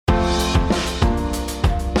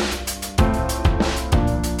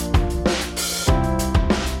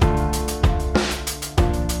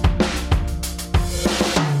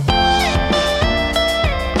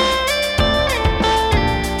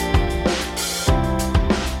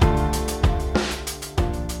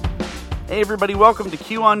Hey everybody, welcome to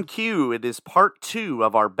Q on Q. It is part 2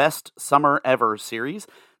 of our Best Summer Ever series.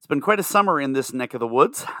 It's been quite a summer in this neck of the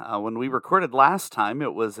woods. When we recorded last time,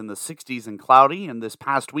 it was in the 60s and cloudy, and this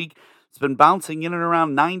past week, it's been bouncing in and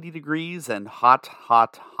around 90 degrees and hot.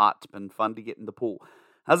 Been fun to get in the pool.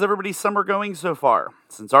 How's everybody's summer going so far?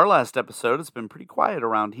 Since our last episode, it's been pretty quiet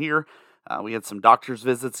around here. We had some doctor's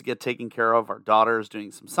visits to get taken care of. Our daughter's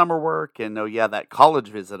doing some summer work, and that college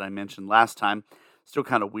visit I mentioned last time. Still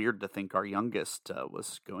kind of weird to think our youngest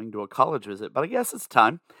was going to a college visit, but I guess it's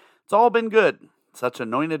time. It's all been good. Such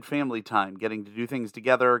anointed family time, getting to do things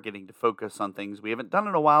together, getting to focus on things we haven't done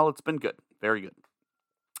in a while. It's been good. Very good.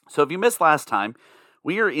 So if you missed last time,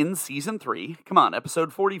 we are in season 3. Come on,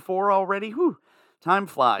 episode 44 already? Whew. Time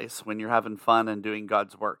flies when you're having fun and doing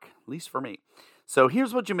God's work, at least for me. So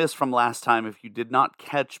here's what you missed from last time if you did not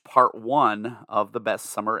catch part 1 of the Best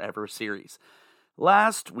Summer Ever series.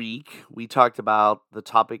 Last week, we talked about the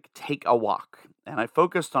topic, take a walk, and I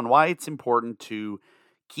focused on why it's important to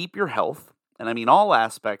keep your health, and I mean all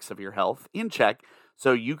aspects of your health, in check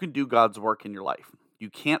so you can do God's work in your life.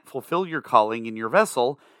 You can't fulfill your calling in your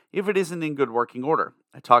vessel if it isn't in good working order.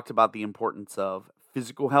 I talked about the importance of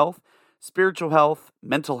physical health, spiritual health,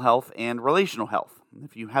 mental health, and relational health.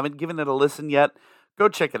 If you haven't given it a listen yet, go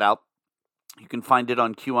check it out. You can find it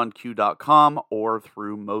on qonq.com or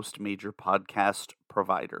through most major podcast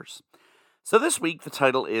providers. So this week, the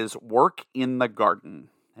title is Work in the Garden.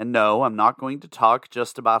 And no, I'm not going to talk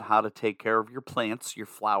just about how to take care of your plants, your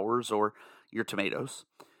flowers, or your tomatoes.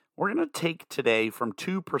 We're going to take today from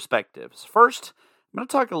 2 perspectives. First, I'm going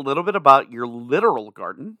to talk a little bit about your literal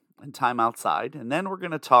garden and time outside, and then we're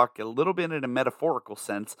going to talk a little bit in a metaphorical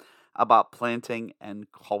sense about planting and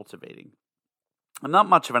cultivating. I'm not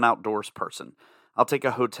much of an outdoors person. I'll take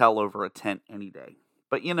a hotel over a tent any day.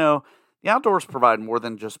 But the outdoors provide more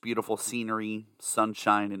than just beautiful scenery,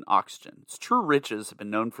 sunshine, and oxygen. Its true riches have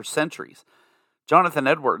been known for centuries. Jonathan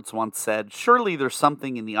Edwards once said, "Surely there's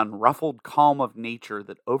something in the unruffled calm of nature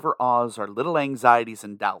that overawes our little anxieties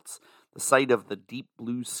and doubts. The sight of the deep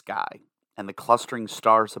blue sky and the clustering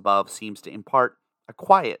stars above seems to impart a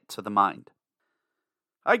quiet to the mind."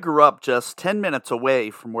 I grew up just 10 minutes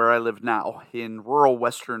away from where I live now, in rural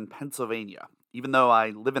western Pennsylvania. Even though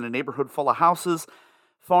I live in a neighborhood full of houses,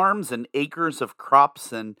 farms, and acres of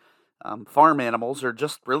crops and farm animals are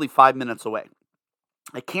just really 5 minutes away.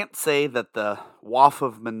 I can't say that the waft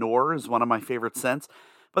of manure is one of my favorite scents,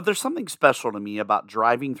 but there's something special to me about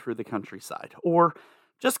driving through the countryside, or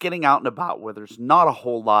just getting out and about where there's not a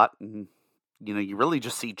whole lot, and you really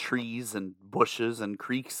just see trees and bushes and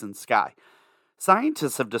creeks and sky.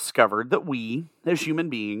 Scientists have discovered that we, as human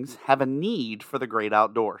beings, have a need for the great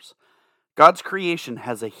outdoors. God's creation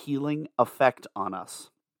has a healing effect on us.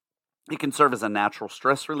 It can serve as a natural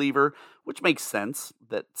stress reliever, which makes sense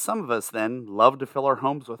that some of us then love to fill our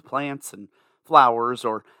homes with plants and flowers,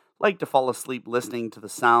 or like to fall asleep listening to the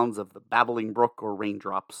sounds of the babbling brook or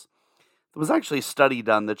raindrops. There was actually a study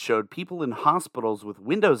done that showed people in hospitals with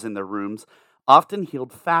windows in their rooms often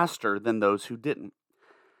healed faster than those who didn't.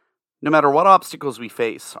 No matter what obstacles we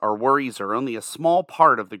face, our worries are only a small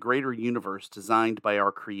part of the greater universe designed by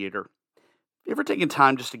our Creator. Have you ever taken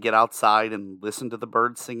time just to get outside and listen to the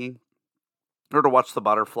birds singing? Or to watch the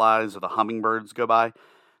butterflies or the hummingbirds go by?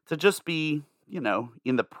 To just be,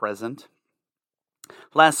 in the present?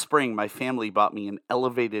 Last spring, my family bought me an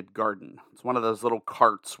elevated garden. It's one of those little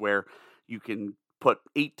carts where you can put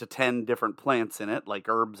 8 to 10 different plants in it, like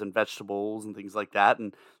herbs and vegetables and things like that,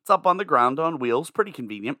 and it's up on the ground on wheels, pretty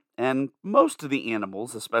convenient, and most of the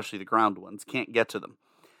animals, especially the ground ones, can't get to them.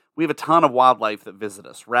 We have a ton of wildlife that visit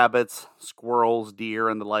us, rabbits, squirrels, deer,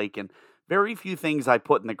 and the like, and very few things I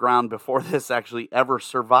put in the ground before this actually ever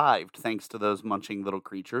survived, thanks to those munching little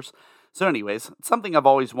creatures. So anyways, it's something I've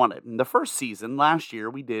always wanted. In the first season, last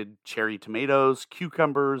year, we did cherry tomatoes,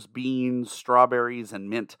 cucumbers, beans, strawberries,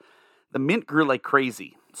 and mint. The mint grew like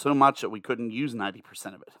crazy, so much that we couldn't use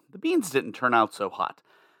 90% of it. The beans didn't turn out so hot.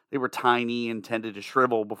 They were tiny and tended to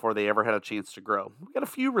shrivel before they ever had a chance to grow. We got a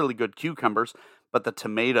few really good cucumbers, but the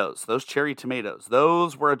tomatoes, those cherry tomatoes,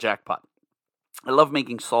 those were a jackpot. I love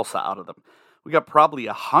making salsa out of them. We got probably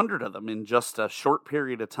 100 of them in just a short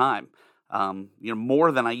period of time.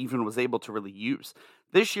 More than I even was able to really use.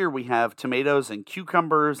 This year we have tomatoes and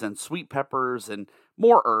cucumbers and sweet peppers and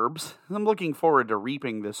more herbs. I'm looking forward to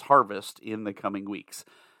reaping this harvest in the coming weeks.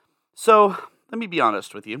 So, let me be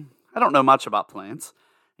honest with you. I don't know much about plants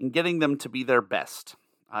and getting them to be their best.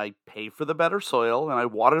 I pay for the better soil and I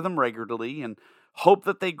water them regularly and hope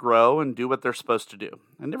that they grow and do what they're supposed to do.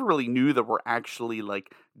 I never really knew there were actually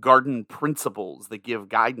garden principles that give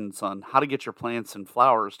guidance on how to get your plants and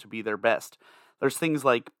flowers to be their best. There's things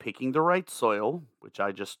like picking the right soil, which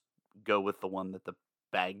I just go with the one that the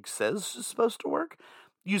bag says is supposed to work,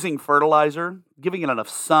 using fertilizer, giving it enough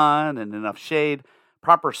sun and enough shade,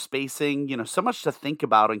 proper spacing, so much to think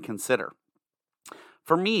about and consider.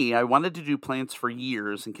 For me, I wanted to do plants for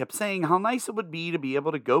years and kept saying how nice it would be to be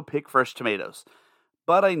able to go pick fresh tomatoes,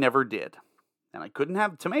 but I never did. And I couldn't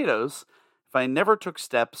have tomatoes if I never took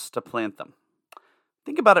steps to plant them.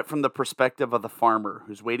 Think about it from the perspective of the farmer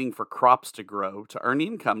who's waiting for crops to grow to earn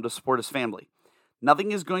income to support his family.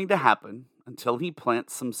 Nothing is going to happen until he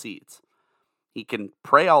plants some seeds. He can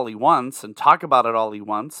pray all he wants and talk about it all he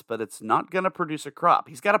wants, but it's not going to produce a crop.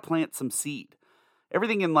 He's got to plant some seed.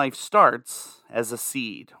 Everything in life starts as a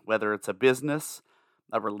seed, whether it's a business,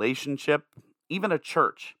 a relationship, even a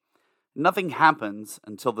church. Nothing happens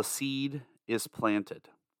until the seed is planted.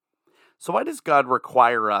 So why does God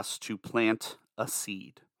require us to plant a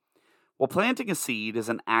seed? Well, planting a seed is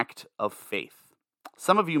an act of faith.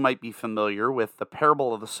 Some of you might be familiar with the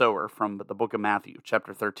parable of the sower from the book of Matthew,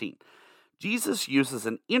 chapter 13. Jesus uses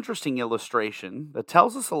an interesting illustration that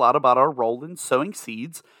tells us a lot about our role in sowing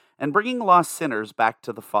seeds and bringing lost sinners back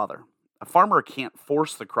to the Father. A farmer can't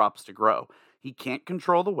force the crops to grow. He can't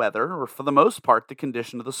control the weather or, for the most part, the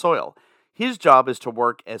condition of the soil. His job is to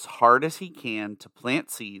work as hard as he can to plant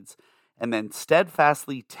seeds and then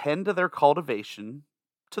steadfastly tend to their cultivation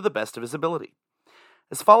to the best of his ability.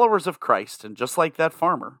 As followers of Christ, and just like that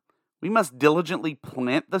farmer, we must diligently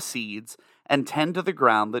plant the seeds and tend to the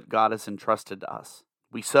ground that God has entrusted to us.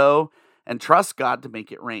 We sow and trust God to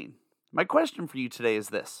make it rain. My question for you today is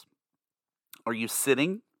this: are you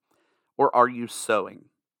sitting or are you sowing?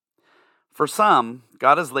 For some,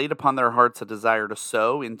 God has laid upon their hearts a desire to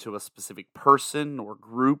sow into a specific person or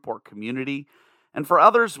group or community. And for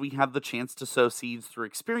others, we have the chance to sow seeds through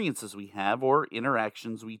experiences we have or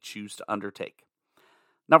interactions we choose to undertake.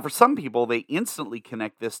 Now, for some people, they instantly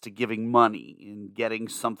connect this to giving money and getting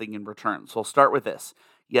something in return. So I'll start with this.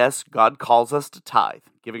 Yes, God calls us to tithe,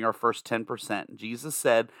 giving our first 10%. Jesus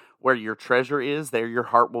said, where your treasure is, there your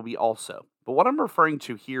heart will be also. But what I'm referring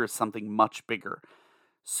to here is something much bigger.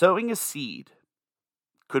 Sowing a seed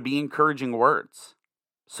could be encouraging words.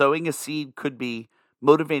 Sowing a seed could be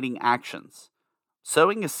motivating actions.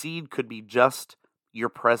 Sowing a seed could be just your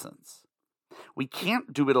presence. We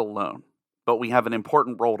can't do it alone, but we have an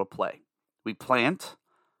important role to play. We plant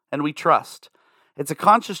and we trust. It's a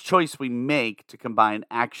conscious choice we make to combine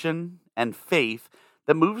action and faith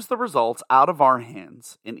that moves the results out of our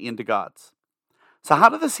hands and into God's. So how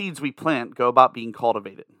do the seeds we plant go about being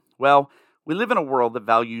cultivated? Well, we live in a world that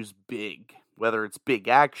values big. Whether it's big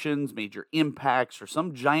actions, major impacts, or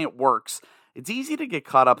some giant works, it's easy to get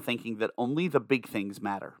caught up thinking that only the big things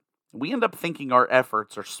matter. We end up thinking our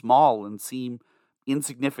efforts are small and seem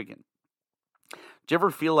insignificant. Do you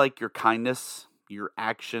ever feel like your kindness, your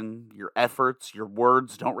action, your efforts, your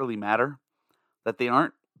words don't really matter? That they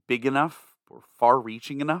aren't big enough or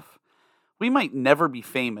far-reaching enough? We might never be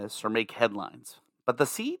famous or make headlines, but the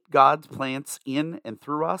seed God plants in and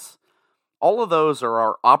through us, all of those are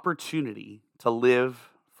our opportunity to live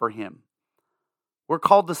for Him. We're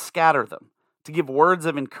called to scatter them, to give words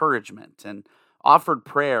of encouragement and offered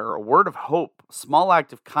prayer, a word of hope, a small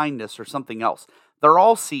act of kindness, or something else. They're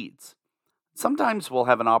all seeds. Sometimes we'll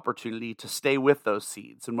have an opportunity to stay with those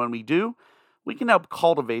seeds, and when we do, we can help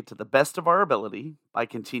cultivate to the best of our ability by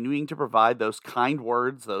continuing to provide those kind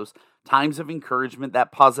words, those times of encouragement,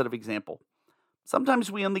 that positive example.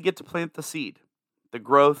 Sometimes we only get to plant the seed. The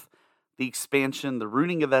growth, the expansion, the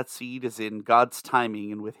rooting of that seed is in God's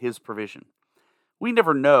timing and with His provision. We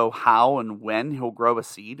never know how and when He'll grow a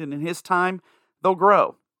seed, and in His time, they'll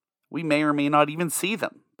grow. We may or may not even see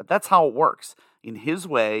them, but that's how it works, in His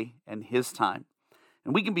way and His time.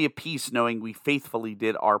 And we can be at peace knowing we faithfully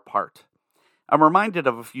did our part. I'm reminded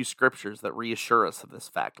of a few scriptures that reassure us of this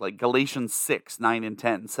fact, like Galatians 6, 9, and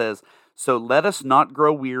 10 says, "So let us not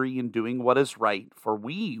grow weary in doing what is right, for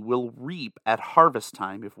we will reap at harvest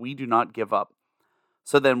time if we do not give up.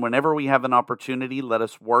 So then whenever we have an opportunity, let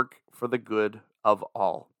us work for the good of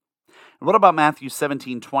all." And what about Matthew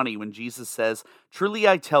 17:20 when Jesus says, "Truly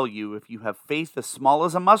I tell you, if you have faith as small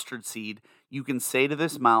as a mustard seed, you can say to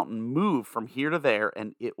this mountain, 'Move from here to there,'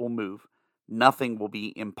 and it will move. Nothing will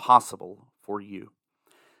be impossible for you."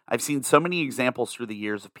 I've seen so many examples through the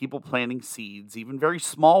years of people planting seeds, even very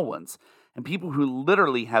small ones, and people who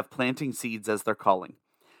literally have planting seeds as their calling.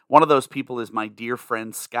 One of those people is my dear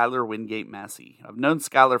friend, Skylar Wingate Massey. I've known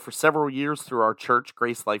Skylar for several years through our church,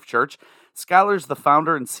 Grace Life Church. Skylar's the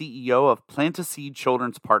founder and CEO of Plant a Seed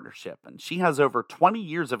Children's Partnership, and she has over 20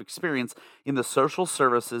 years of experience in the social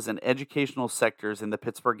services and educational sectors in the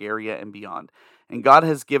Pittsburgh area and beyond. And God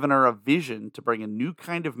has given her a vision to bring a new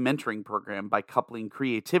kind of mentoring program by coupling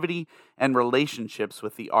creativity and relationships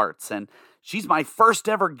with the arts. And she's my first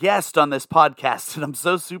ever guest on this podcast, and I'm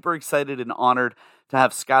so super excited and honored to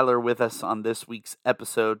have Skylar with us on this week's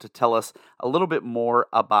episode to tell us a little bit more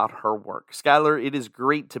about her work. Skylar, it is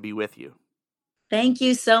great to be with you. Thank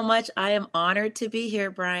you so much. I am honored to be here,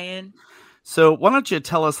 Brian. So why don't you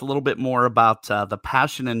tell us a little bit more about the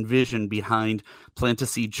passion and vision behind Plant a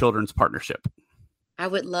Seed Children's Partnership? I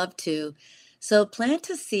would love to. So Plant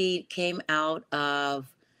a Seed came out of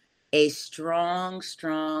a strong,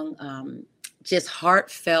 just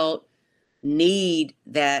heartfelt need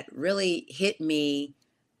that really hit me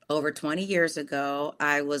over 20 years ago.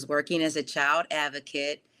 I was working as a child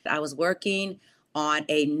advocate. I was working on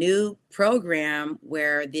a new program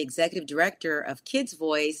where the executive director of Kids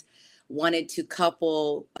Voice wanted to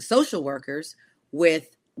couple social workers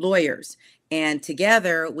with lawyers. And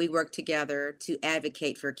together, we worked together to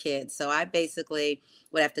advocate for kids. So I basically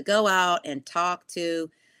would have to go out and talk to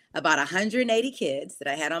about 180 kids that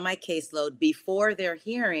I had on my caseload before their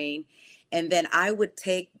hearing. And then I would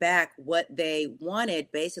take back what they wanted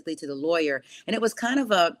basically to the lawyer. And it was kind of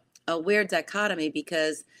a weird dichotomy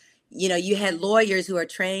because, you had lawyers who are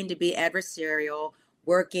trained to be adversarial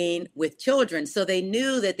working with children. So they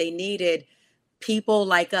knew that they needed people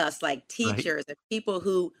like us, like teachers, and people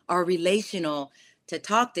who are relational to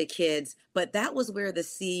talk to kids. But that was where the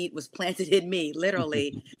seed was planted in me,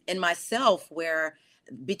 literally, in myself, where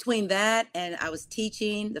between that and I was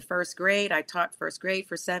teaching the first grade, I taught first grade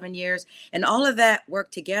for 7 years, and all of that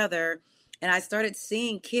worked together. And I started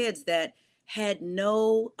seeing kids that had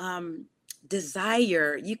no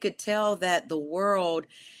desire. You could tell that the world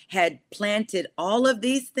had planted all of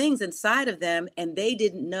these things inside of them, and they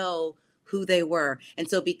didn't know who they were. And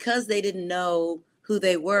so because they didn't know who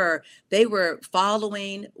they were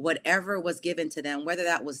following whatever was given to them, whether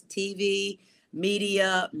that was TV,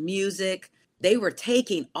 media, music. They were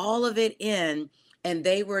taking all of it in, and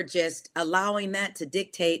they were just allowing that to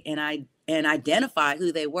dictate and identify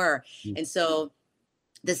who they were. And so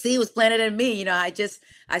the seed was planted in me. I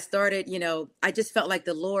started, I just felt like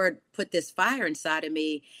the Lord put this fire inside of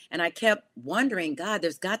me, and I kept wondering, God,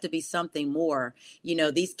 there's got to be something more.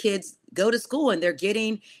 These kids go to school and they're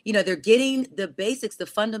getting the basics, the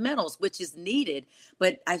fundamentals, which is needed.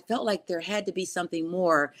 But I felt like there had to be something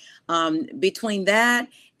more. Between that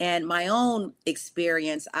and my own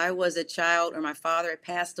experience, I was a child, or my father had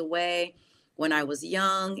passed away when I was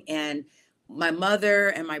young, and my mother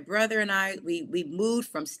and my brother and I, we moved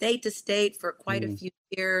from state to state for quite a few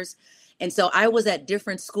years. And so I was at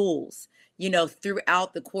different schools,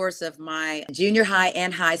 throughout the course of my junior high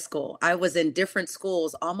and high school. I was in different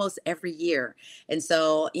schools almost every year. And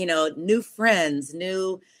so, new friends,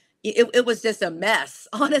 it was just a mess.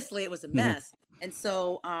 Honestly, it was a mess. And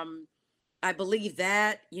so I believe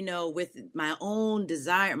that, with my own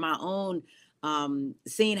desire, my own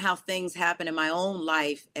seeing how things happen in my own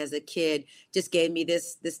life as a kid just gave me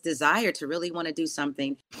this desire to really want to do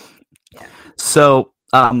something. Yeah. So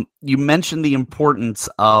you mentioned the importance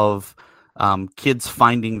of kids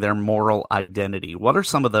finding their moral identity. What are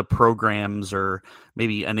some of the programs or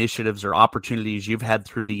maybe initiatives or opportunities you've had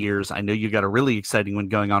through the years? I know you got a really exciting one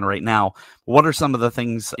going on right now. What are some of the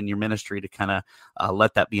things in your ministry to kind of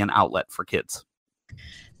let that be an outlet for kids?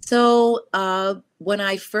 So when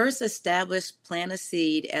I first established Plant a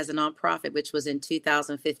Seed as a nonprofit, which was in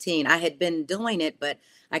 2015, I had been doing it, but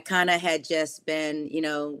I kind of had just been,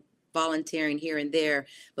 volunteering here and there.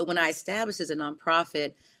 But when I established as a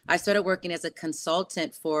nonprofit, I started working as a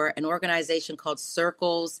consultant for an organization called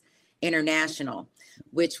Circles International,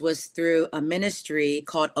 which was through a ministry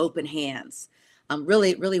called Open Hands.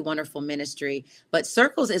 Really, really wonderful ministry. But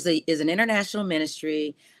Circles is an international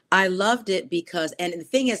ministry. I loved it because, and the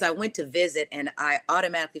thing is, I went to visit and I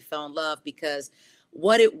automatically fell in love because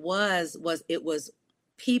what it was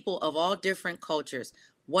people of all different cultures,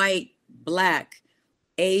 white, Black,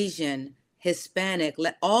 Asian, Hispanic,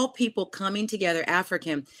 all people coming together,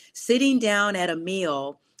 African, sitting down at a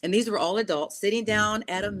meal. And these were all adults sitting down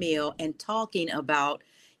at a meal and talking about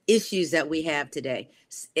issues that we have today.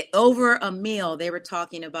 Over a meal, they were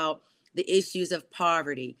talking about the issues of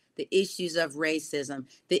poverty, the issues of racism,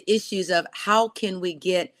 the issues of how can we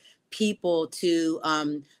get people to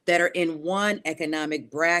that are in one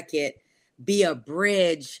economic bracket be a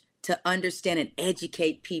bridge to understand and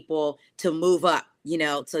educate people to move up, so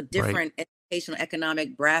Right. different educational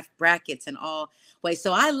economic brackets and all ways.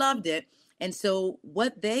 So I loved it. And so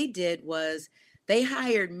what they did was they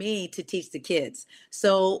hired me to teach the kids.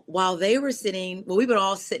 So while they were sitting, well, we would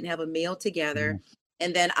all sit and have a meal together. Mhm.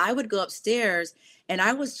 And then I would go upstairs and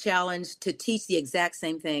I was challenged to teach the exact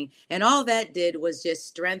same thing. And all that did was just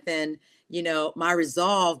strengthen, my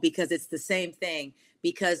resolve, because it's the same thing,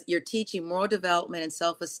 because you're teaching moral development and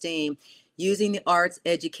self-esteem using the arts,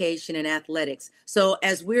 education, and athletics. So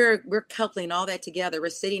as we're coupling all that together, we're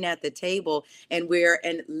sitting at the table and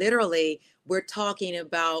literally we're talking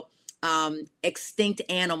about extinct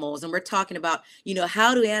animals, and we're talking about,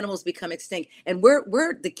 how do animals become extinct? And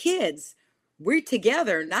we're the kids, we're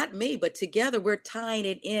together, not me, but together we're tying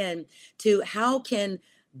it in to how can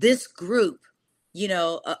this group,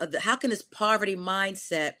 how can this poverty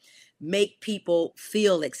mindset make people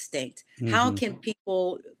feel extinct? How Mhm. can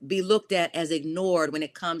people be looked at as ignored when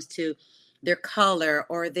it comes to their color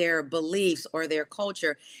or their beliefs or their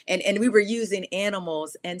culture? And we were using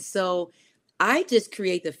animals. And so I just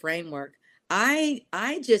create the framework. I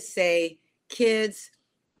just say, kids,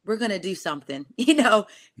 we're going to do something,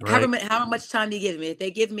 Right. however much time do you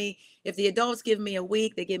give me? If the adults give me a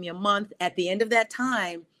week, they give me a month, at the end of that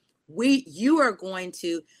time, you are going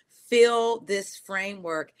to fill this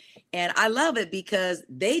framework. And I love it because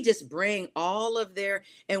they just bring all of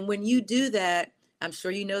and when you do that, I'm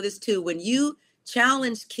sure you know this too, when you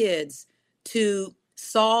challenge kids to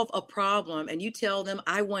solve a problem and you tell them,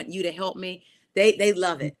 I want you to help me, they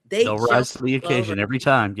love it. They They'll jump rise to the all over occasion every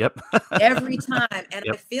time. Yep. every time. And I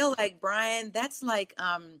Yep. feel like, Brian, that's like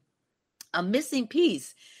a missing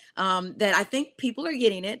piece, that I think people are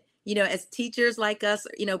getting it, as teachers like us,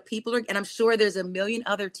 people are, and I'm sure there's a million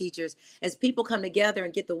other teachers, as people come together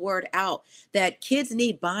and get the word out that kids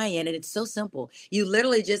need buy-in. And it's so simple. You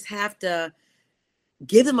literally just have to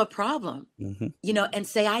give them a problem, Mhm. and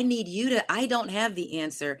say, I don't have the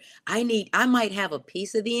answer. I might have a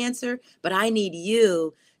piece of the answer, but I need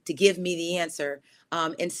you to give me the answer.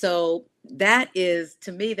 And so that is,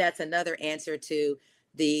 to me, that's another answer to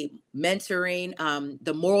the mentoring,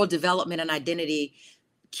 the moral development and identity.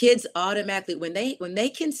 Kids automatically, when they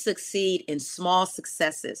can succeed in small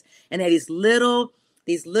successes and these little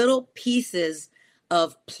pieces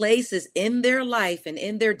of places in their life and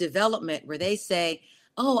in their development where they say,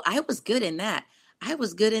 oh, I was good in that, I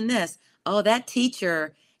was good in this, oh, that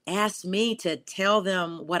teacher asked me to tell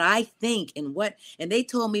them what I think and they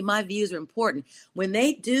told me my views are important. When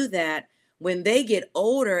they do that, when they get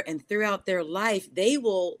older and throughout their life, they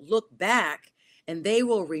will look back and they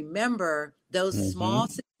will remember those Mhm. small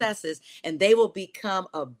successes, and they will become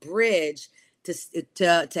a bridge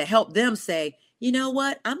to help them say, you know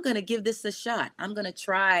what, I'm going to give this a shot, I'm going to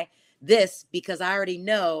try this because I already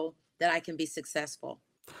know that I can be successful.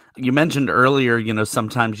 You mentioned earlier,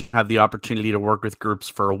 sometimes you have the opportunity to work with groups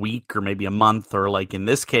for a week or maybe a month, or like in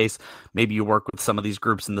this case, maybe you work with some of these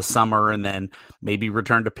groups in the summer and then maybe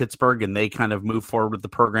return to Pittsburgh and they kind of move forward with the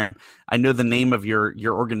program. I know the name of your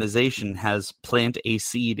organization has Plant a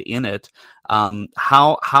Seed in it.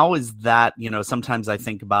 How is that? Sometimes I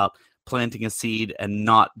think about planting a seed and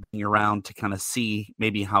not being around to kind of see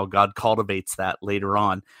maybe how God cultivates that later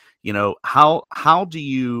on. How do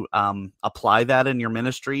you apply that in your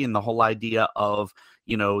ministry, and the whole idea of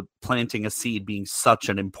planting a seed being such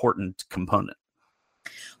an important component?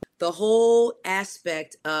 The whole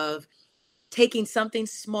aspect of taking something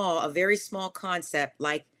small, a very small concept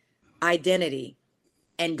like identity,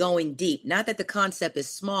 and going deep. Not that the concept is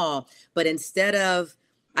small, but instead of,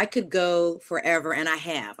 I could go forever, and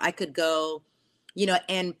I could go,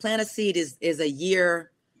 and plant a seed is a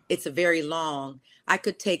year. It's a very long. I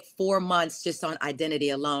could take 4 months just on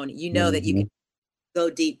identity alone. You know that you can Mhm. go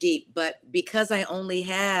deep, deep. But because I only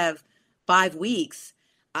have 5 weeks,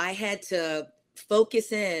 I had to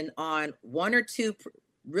focus in on one or two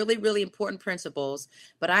really, really important principles.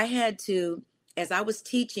 But I had to, as I was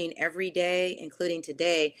teaching every day, including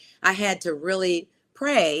today, I had to really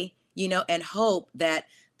pray, and hope that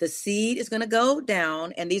the seed is going to go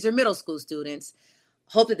down. And these are middle school students.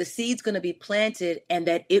 Hope that the seed's going to be planted and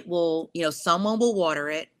that it will, someone will water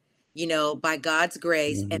it, by God's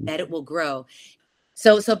grace, and Mhm. that it will grow.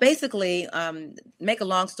 So basically, make a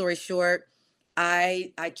long story short,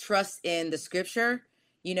 I trust in the scripture,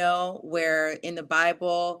 where in the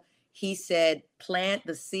Bible he said, plant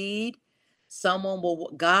the seed,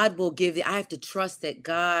 God will give I have to trust that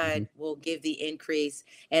God Mhm. will give the increase.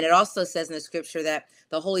 And it also says in the scripture that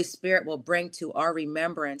the Holy Spirit will bring to our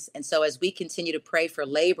remembrance. And so as we continue to pray for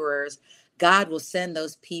laborers, God will send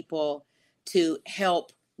those people to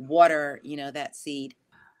help water, that seed.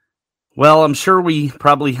 Well, I'm sure we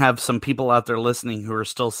probably have some people out there listening who are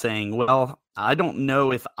still saying, well, I don't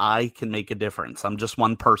know if I can make a difference. I'm just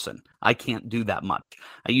one person. I can't do that much.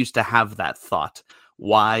 I used to have that thought.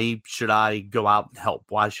 Why should I go out and help?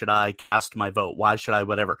 Why should I cast my vote? Why should I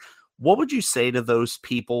whatever? What would you say to those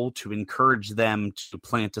people to encourage them to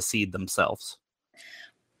plant a seed themselves?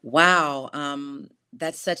 Wow,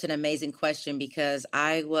 that's such an amazing question because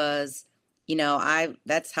I was, I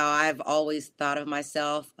that's how I've always thought of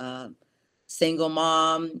myself, single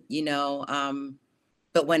mom,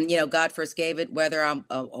 but when, God first gave it, whether I'm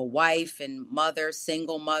a wife and mother,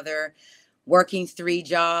 single mother, working three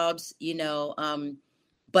jobs,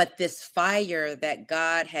 but this fire that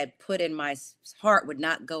God had put in my heart would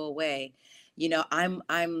not go away. I'm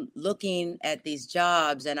looking at these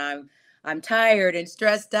jobs and I'm tired and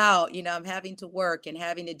stressed out. I'm having to work and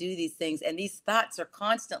having to do these things, and these thoughts are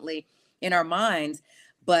constantly in our minds.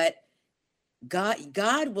 But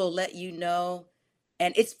God will let you know,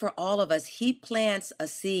 and it's for all of us. He plants a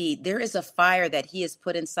seed. There is a fire that he has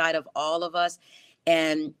put inside of all of us.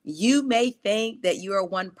 And you may think that you are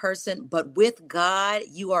one person, but with God,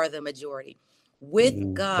 you are the majority. With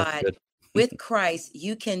That's God, good. with Christ,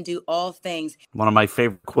 you can do all things. One of my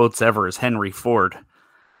favorite quotes ever is Henry Ford.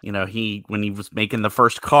 When he was making the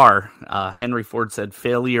first car, Henry Ford said,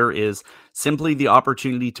 "Failure is simply the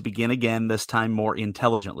opportunity to begin again, this time more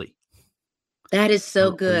intelligently." That is I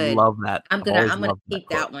so good. love that. I'm I've gonna always I'm gonna loved that keep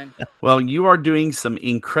quote. that one. Well, you are doing some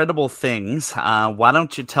incredible things. Why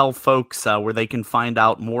don't you tell folks where they can find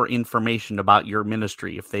out more information about your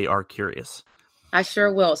ministry if they are curious? I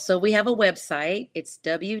sure will. So we have a website. It's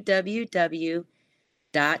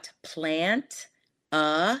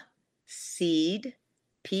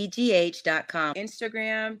www.plantaseedpgh.com.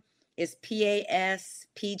 Instagram is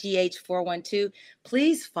PASPGH412.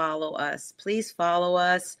 Please follow us. Please follow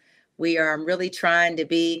us. We are really trying to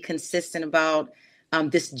be consistent about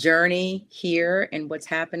this journey here and what's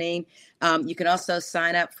happening. You can also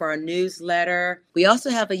sign up for our newsletter. We also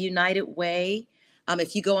have a United Way.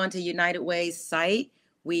 If you go onto United Way's site,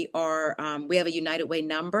 we have a United Way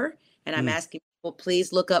number, and I'm Mm. asking people,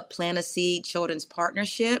 please look up Plant a Seed Children's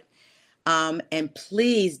Partnership, and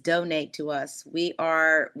please donate to us.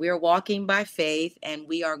 We're walking by faith, and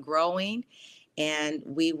we are growing, and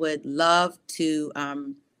we would love to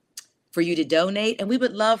for you to donate, and we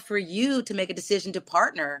would love for you to make a decision to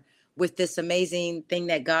partner with this amazing thing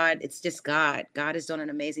that it's just God. God has done an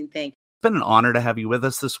amazing thing. It's been an honor to have you with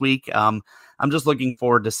us this week. I'm just looking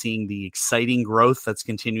forward to seeing the exciting growth that's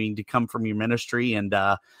continuing to come from your ministry. And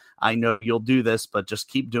I know you'll do this, but just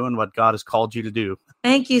keep doing what God has called you to do.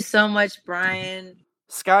 Thank you so much, Brian.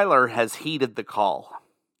 Skylar has heeded the call.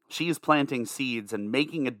 She is planting seeds and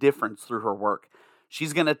making a difference through her work.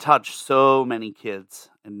 She's going to touch so many kids,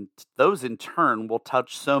 and those in turn will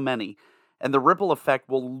touch so many. And the ripple effect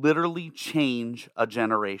will literally change a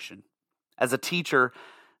generation. As a teacher,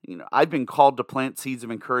 I've been called to plant seeds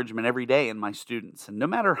of encouragement every day in my students. And no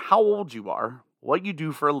matter how old you are, what you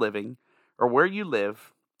do for a living, or where you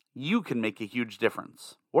live, you can make a huge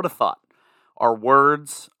difference. What a thought. Our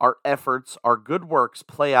words, our efforts, our good works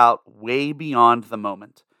play out way beyond the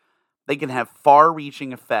moment. They can have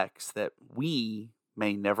far-reaching effects that we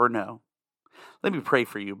may never know. Let me pray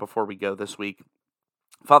for you before we go this week.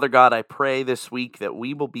 Father God, I pray this week that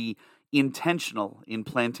we will be intentional in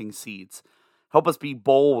planting seeds. Help us be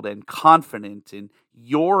bold and confident in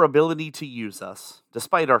your ability to use us,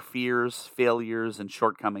 despite our fears, failures, and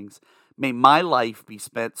shortcomings. May my life be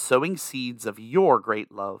spent sowing seeds of your great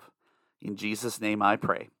love. In Jesus' name I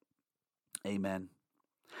pray. Amen.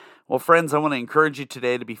 Well, friends, I want to encourage you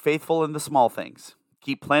today to be faithful in the small things.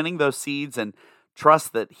 Keep planting those seeds and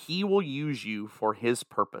trust that He will use you for His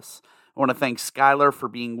purpose. I want to thank Skylar for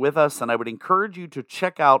being with us, and I would encourage you to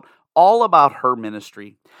check out all about her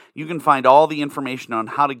ministry. You can find all the information on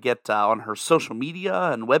how to get on her social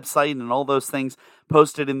media and website and all those things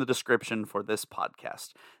posted in the description for this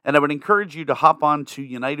podcast. And I would encourage you to hop on to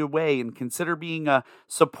United Way and consider being a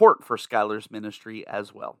support for Skylar's ministry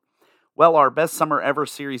as well. Well, our Best Summer Ever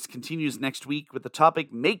series continues next week with the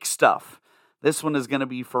topic Make Stuff. This one is going to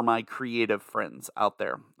be for my creative friends out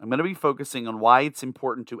there. I'm going to be focusing on why it's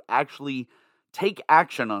important to actually take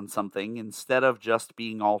action on something instead of just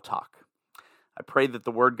being all talk. I pray that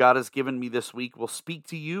the word God has given me this week will speak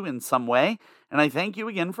to you in some way, and I thank you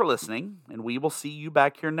again for listening, and we will see you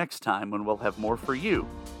back here next time when we'll have more for you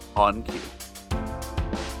on Cue.